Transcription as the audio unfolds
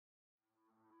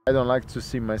I don't like to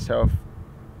see myself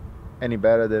any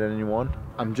better than anyone.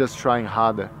 I'm just trying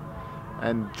harder.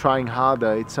 And trying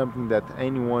harder, it's something that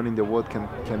anyone in the world can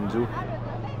do.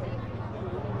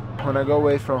 When I go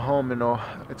away from home, you know,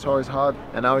 it's always hard.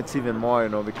 And now it's even more, you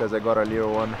know, because I got a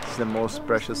little one. It's the most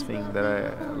precious thing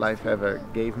that life ever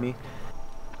gave me.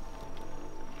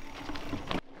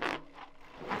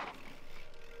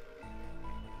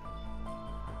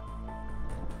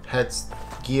 Hats,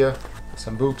 gear,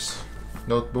 some books,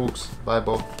 notebooks,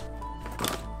 Bible.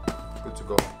 Good to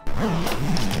go.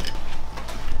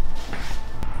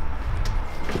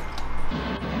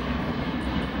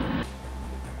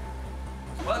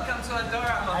 Welcome to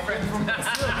Andorra, my friend.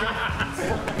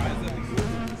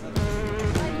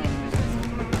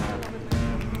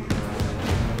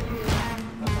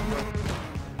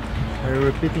 Are you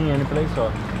repeating any place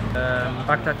or?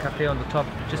 Baghdad Cafe on the top,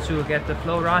 just to get the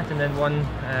flow right, and then one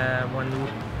loop.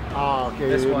 Ah, okay.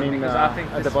 This you one, mean because I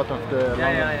think at the bottom of the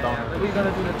yeah. We're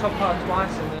gonna do the top part twice.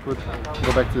 And then Good.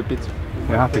 Go back to the pit.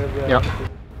 You're happy? Yeah.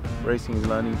 Racing is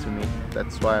learning to me.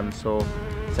 That's why I'm so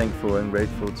thankful and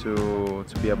grateful to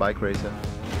be a bike racer.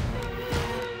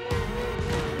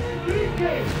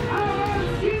 Henrique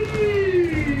Avancini!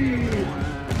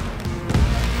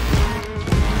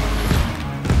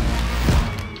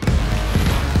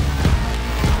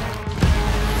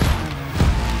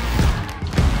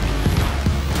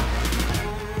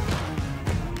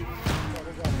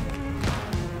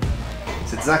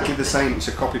 It's exactly the same, it's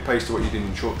a copy paste to what you did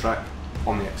in short track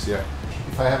on the XCA.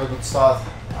 If I have a good start,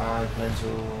 I plan to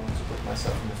put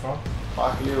myself in the front,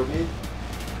 park a little bit,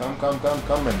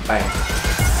 come and bang.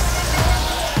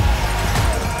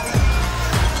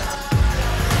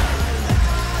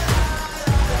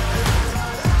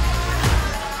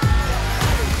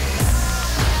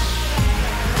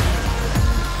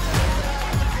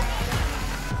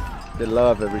 The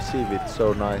love I receive, it's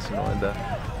so nice, you know, and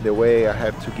the way I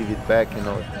have to give it back, you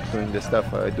know, doing the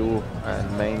stuff I do,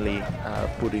 and mainly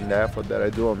putting the effort that I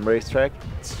do on racetrack.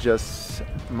 It's just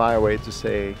my way to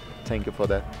say thank you for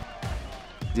that.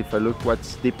 If I look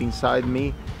what's deep inside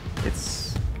me,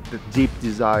 it's the deep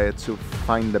desire to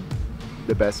find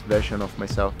the best version of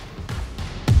myself.